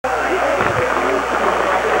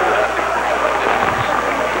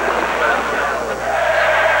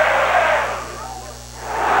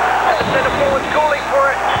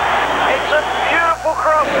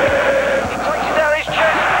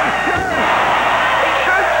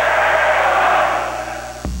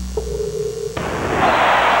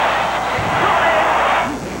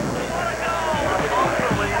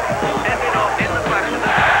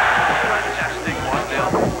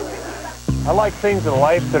like things in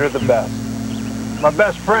life that are the best. My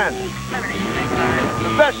best friend.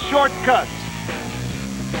 The best shortcuts.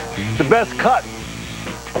 The best cuts.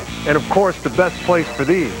 And of course, the best place for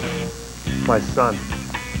these. My son.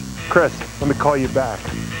 Chris, let me call you back.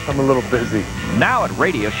 I'm a little busy. Now at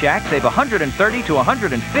Radio Shack, save $130 to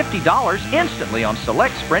 $150 instantly on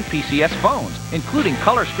select Sprint PCS phones, including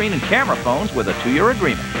color screen and camera phones with a 2-year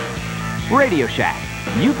agreement. Radio Shack.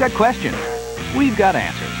 You've got questions. We've got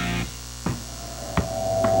answers.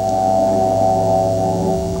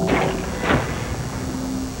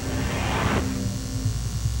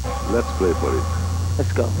 Let's play, buddy.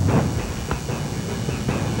 Let's go.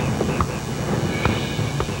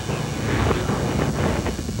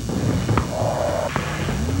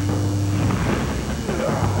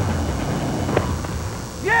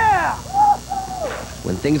 Yeah!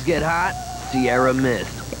 When things get hot, Sierra Mist.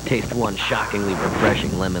 Taste one shockingly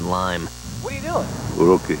refreshing lemon lime. What are you doing?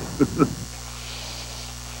 We're okay.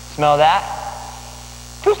 Smell that?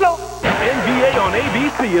 Too slow. NBA on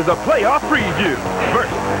ABC is a playoff preview.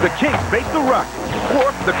 First, the Kings face the Rockets.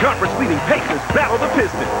 Fourth, the conference-leading Pacers battle the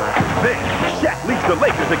Pistons. Then, Shaq leads the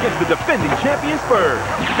Lakers against the defending champion Spurs.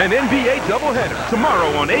 An NBA doubleheader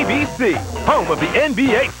tomorrow on ABC, home of the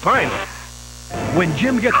NBA Finals. When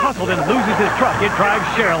Jim gets hustled and loses his truck, it drives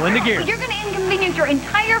Cheryl into gear. You're going to inconvenience your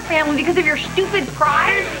entire family because of your stupid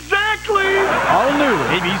pride? Exactly! All new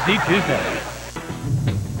ABC Tuesday.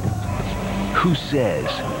 Who says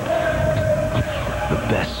the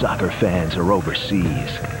best soccer fans are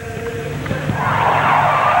overseas?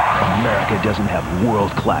 America doesn't have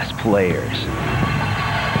world-class players.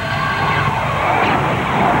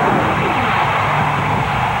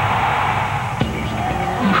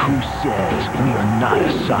 Who says we are not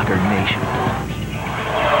a soccer nation?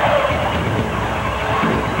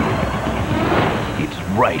 It's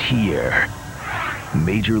right here.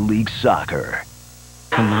 Major League Soccer.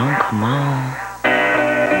 Come on, come on.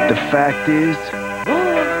 The fact is,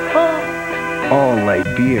 all light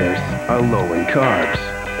beers are low in carbs.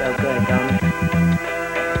 So good, Dom.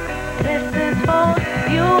 This is for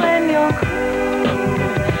you and your crew.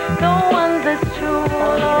 The ones that's true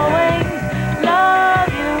will always love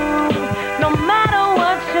you, no matter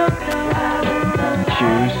what you do.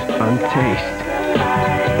 Choose on taste.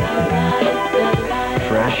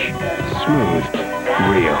 Fresh, smooth,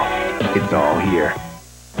 real. It's all here.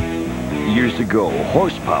 Years ago,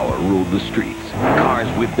 horsepower ruled the streets. Cars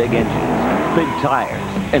with big engines, big tires,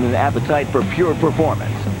 and an appetite for pure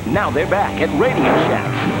performance. Now they're back at Radio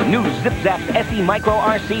Shack. New Zip-Zap SE Micro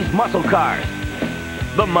RC's muscle cars.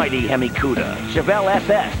 The mighty Hemi Cuda, Chevelle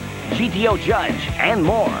SS, GTO Judge, and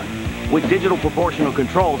more. With digital proportional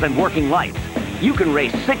controls and working lights, you can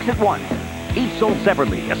race 6 at once. Each sold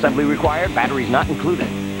separately, assembly required, batteries not included.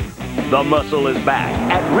 The muscle is back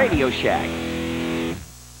at Radio Shack.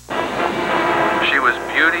 She was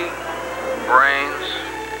beauty, brains,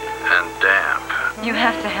 and damp. You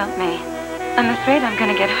have to help me. I'm afraid I'm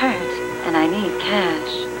gonna get hurt, and I need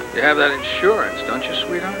cash. You have that insurance, don't you,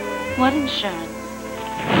 sweetheart? What insurance?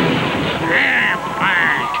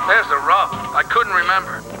 There's the rub. I couldn't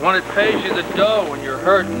remember. When it pays you the dough when you're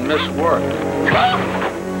hurt and miss work.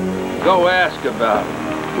 Go ask about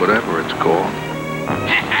it. Whatever it's called.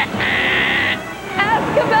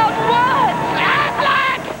 Ask about what?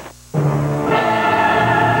 Aflac!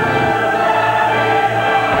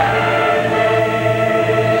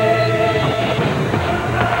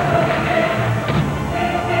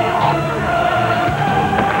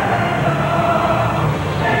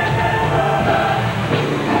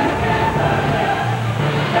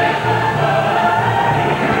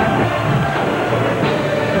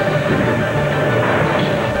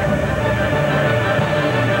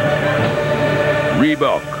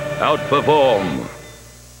 Reebok, outperform.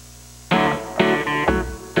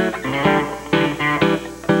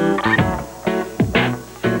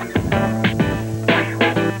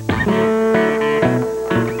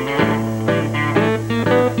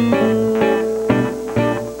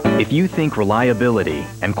 If you think reliability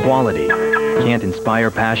and quality can't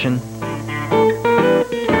inspire passion,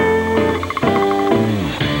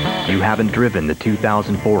 you haven't driven the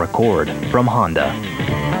 2004 Accord from Honda.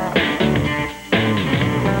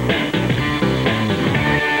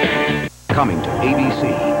 Coming to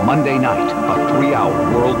ABC, Monday night, a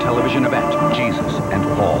 3-hour world television event, Jesus and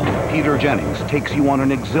Paul. Peter Jennings takes you on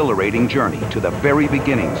an exhilarating journey to the very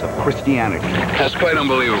beginnings of Christianity. That's quite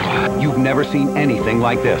unbelievable. You've never seen anything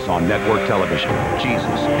like this on network television. Jesus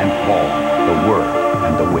and Paul, the Word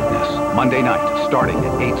and the Witness. Monday night, starting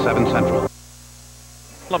at 8/7 Central.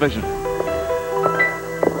 Television.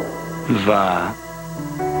 Va.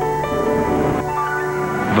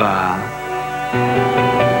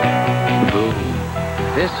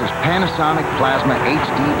 This is Panasonic Plasma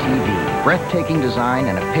HD TV. Breathtaking design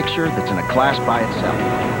and a picture that's in a class by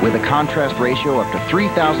itself. With a contrast ratio up to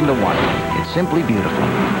 3,000 to 1. It's simply beautiful,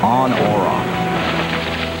 on or off.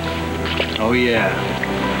 Oh yeah.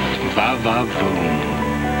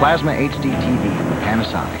 Va-va-voom. Plasma HD TV from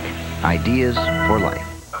Panasonic. Ideas for life.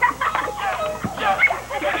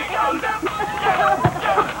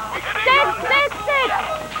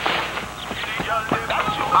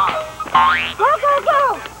 Go, go,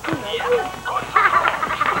 go!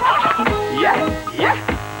 Yeah, yeah.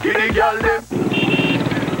 Get it, y'all live.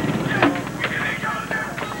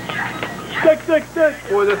 Stick, stick, stick.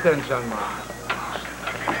 With attention, man.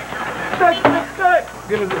 Stick, stick, stick.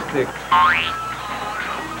 Give me the stick.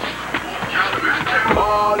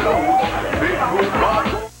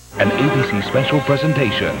 An ABC special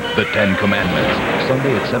presentation, The 10 Commandments,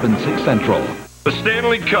 Sunday at 7/6 Central. The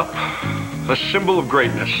Stanley Cup, a symbol of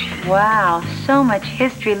greatness. Wow, so much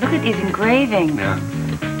history. Look at these engravings. Yeah.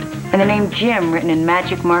 And the name Jim written in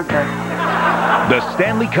magic marker. The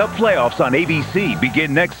Stanley Cup playoffs on ABC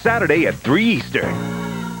begin next Saturday at 3 Eastern.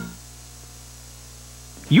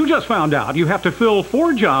 You just found out you have to fill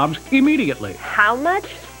 4 jobs immediately. How much?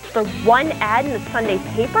 For one ad in the Sunday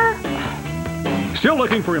paper? Still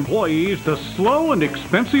looking for employees the slow and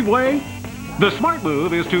expensive way? The smart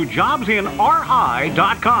move is to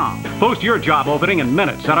jobsinri.com. Post your job opening in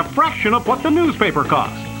minutes at a fraction of what the newspaper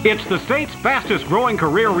costs. It's the state's fastest growing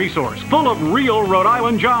career resource, full of real Rhode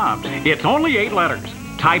Island jobs. It's only 8 letters.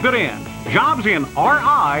 Type it in,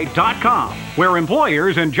 jobsinri.com, where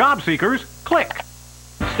employers and job seekers click.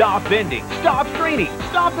 Stop bending, stop straining,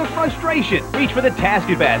 stop the frustration. Reach for the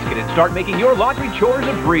Tasket Basket and start making your laundry chores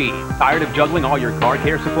a breeze. Tired of juggling all your car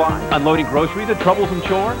care supplies? Unloading groceries a troublesome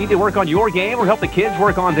chore? Need to work on your game or help the kids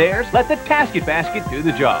work on theirs? Let the Tasket Basket do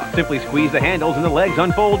the job. Simply squeeze the handles and the legs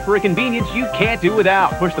unfold for a convenience you can't do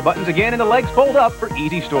without. Push the buttons again and the legs fold up for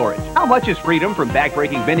easy storage. How much is freedom from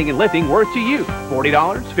back-breaking bending and lifting worth to you?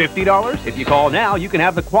 $40? $50? If you call now, you can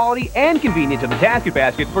have the quality and convenience of the Tasket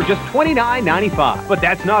Basket for just $29.95. But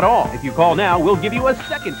that's not all. If you call now, we'll give you a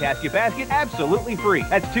second Tasket Basket absolutely free.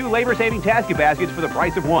 That's 2 labor-saving Tasket Baskets for the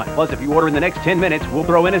price of 1. Plus, if you order in the next 10 minutes, we'll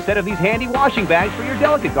throw in a set of these handy washing bags for your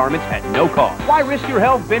delicate garments at no cost. Why risk your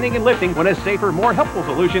health bending and lifting when a safer, more helpful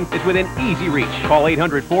solution is within easy reach? Call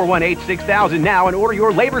 800-418-6000 now and order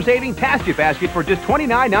your labor-saving Tasket Basket for just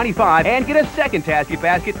 $29.95 and get a second Tasket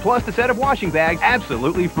Basket plus the set of washing bags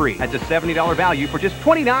absolutely free. That's a $70 value for just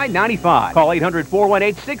 $29.95. Call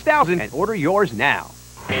 800-418-6000 and order yours now.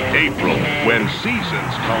 April, when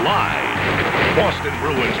seasons collide. Boston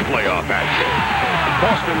Bruins playoff action.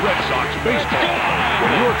 Boston Red Sox baseball.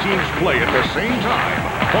 When your teams play at the same time,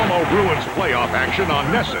 follow Bruins playoff action on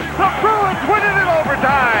NESN. The Bruins win it in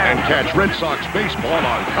overtime! And catch Red Sox baseball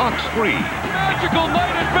on Cox 3. Magical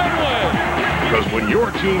night at Fenway! Because when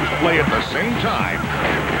your teams play at the same time,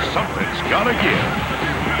 something's gotta give.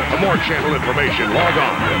 For more channel information, log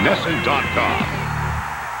on to NESN.com.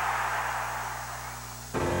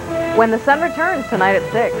 When the sun returns tonight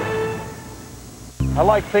at 6. I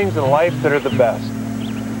like things in life that are the best.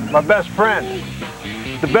 My best friend,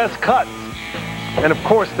 the best cuts, and of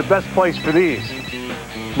course the best place for these.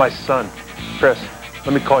 My son. Chris,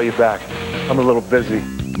 let me call you back. I'm a little busy.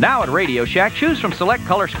 Now at Radio Shack, choose from select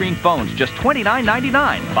color screen phones, just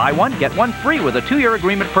 $29.99. Buy one, get one free with a 2-year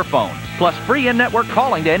agreement per phone. Plus free in-network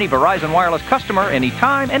calling to any Verizon Wireless customer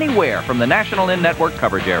anytime, anywhere from the national in-network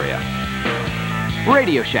coverage area.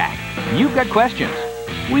 Radio Shack. You've got questions.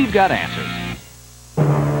 We've got answers.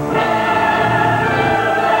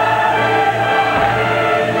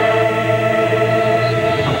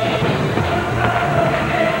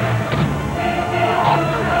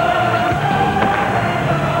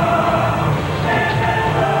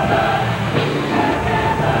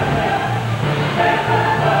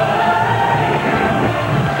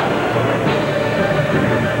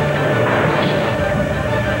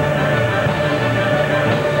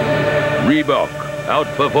 Reebok,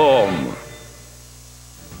 outperform.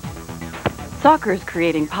 Soccer is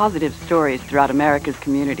creating positive stories throughout America's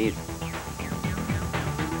communities.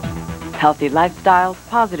 Healthy lifestyles,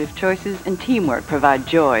 positive choices, and teamwork provide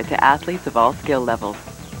joy to athletes of all skill levels.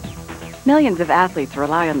 Millions of athletes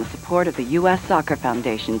rely on the support of the U.S. Soccer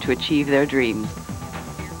Foundation to achieve their dreams.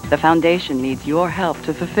 The foundation needs your help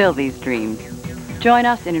to fulfill these dreams. Join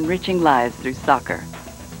us in enriching lives through soccer.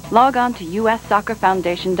 Log on to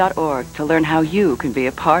ussoccerfoundation.org to learn how you can be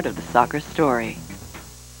a part of the soccer story.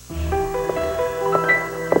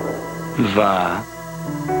 Va.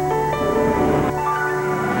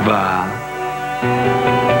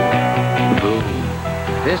 Voom.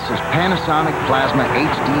 This is Panasonic Plasma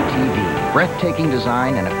HD TV. Breathtaking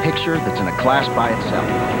design and a picture that's in a class by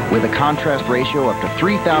itself. With a contrast ratio up to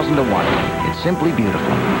 3,000 to 1. It's simply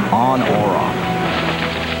beautiful, on or off.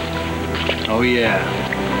 Oh yeah.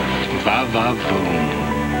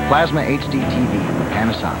 Va-va-voom. Plasma HD TV from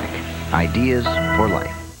Panasonic. Ideas for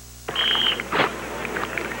life.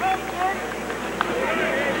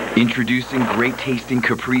 Introducing great tasting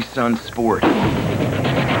Capri Sun Sport.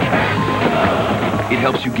 It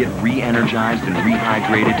helps you get re-energized and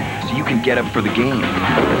rehydrated so you can get up for the game.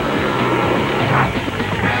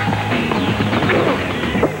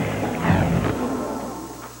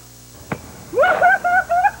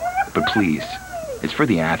 But please, it's for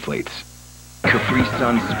the athletes. Capri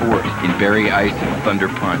Sun Sport in Berry Ice and Thunder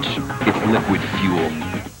Punch. It's liquid fuel.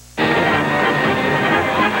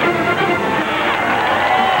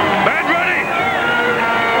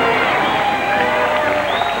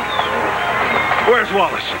 Where's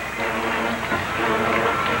Wallace?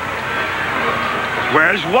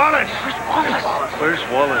 Where's Wallace? Where's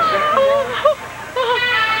Wallace?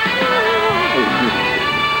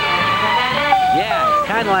 Yeah, it's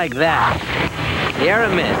kind of like that. Sierra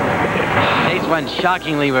Mist. Tastes one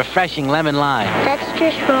shockingly refreshing lemon lime. That's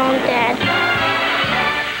just wrong, Dad.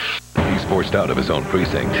 He's forced out of his own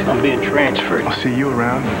precinct. I'm being transferred. I'll see you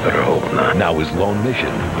around. Better hope not. Now his lone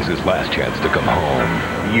mission is his last chance to come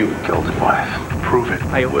home. You killed his wife. Prove it.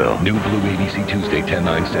 I will. New Blue ABC Tuesday,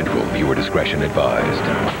 10/9 Central. Viewer discretion advised.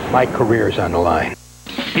 My career's on the line.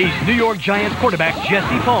 He's New York Giants quarterback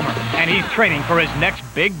Jesse Palmer, and he's training for his next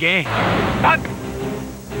big game.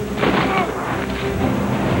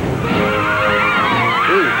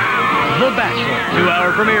 The Bachelor,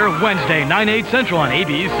 2-hour premiere Wednesday, 9/8 Central on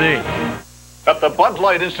ABC. At the Bud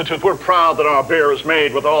Light Institute, we're proud that our beer is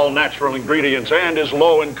made with all natural ingredients and is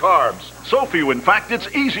low in carbs. So few, in fact, it's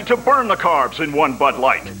easy to burn the carbs in one Bud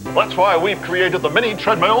Light. That's why we've created the Mini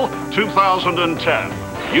Treadmill 2010.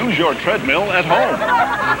 Use your treadmill at home,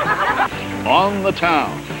 on the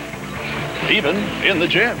town, even in the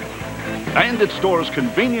gym. And it stores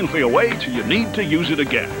conveniently away till you need to use it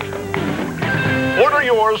again. Order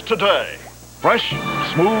yours today. Fresh,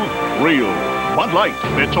 smooth, real. Bud Light,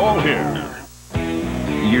 it's all here.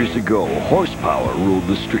 Years ago, horsepower ruled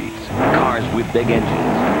the streets. Cars with big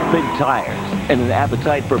engines, big tires, and an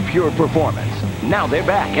appetite for pure performance. Now they're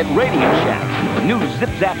back at Radio Shack. New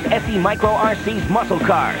Zip-Zap SE Micro RC's muscle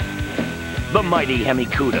cars. The mighty Hemi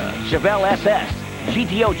Cuda, Chevelle SS,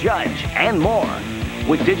 GTO Judge, and more.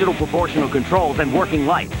 With digital proportional controls and working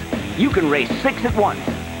lights, you can race 6 at once.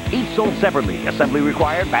 Each sold separately, assembly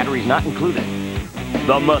required, batteries not included.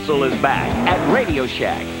 The muscle is back at Radio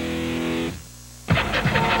Shack.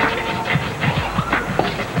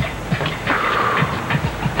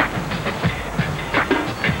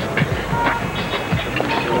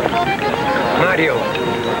 Mario.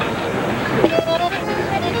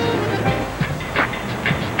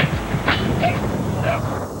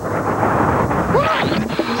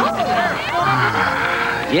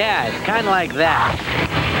 Yeah, it's kind of like that.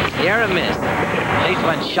 Sierra Mist. Tastes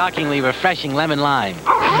one shockingly refreshing lemon lime.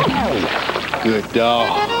 Good dog.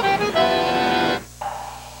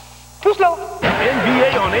 Too slow.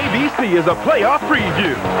 NBA on ABC is a playoff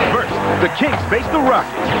preview. First, the Kings face the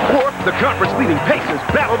Rockets. Or the conference-leading Pacers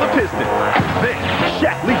battle the Pistons. Then,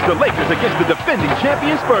 Shaq leads the Lakers against the defending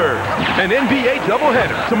champion Spurs. An NBA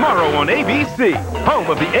doubleheader tomorrow on ABC, home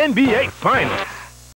of the NBA Finals.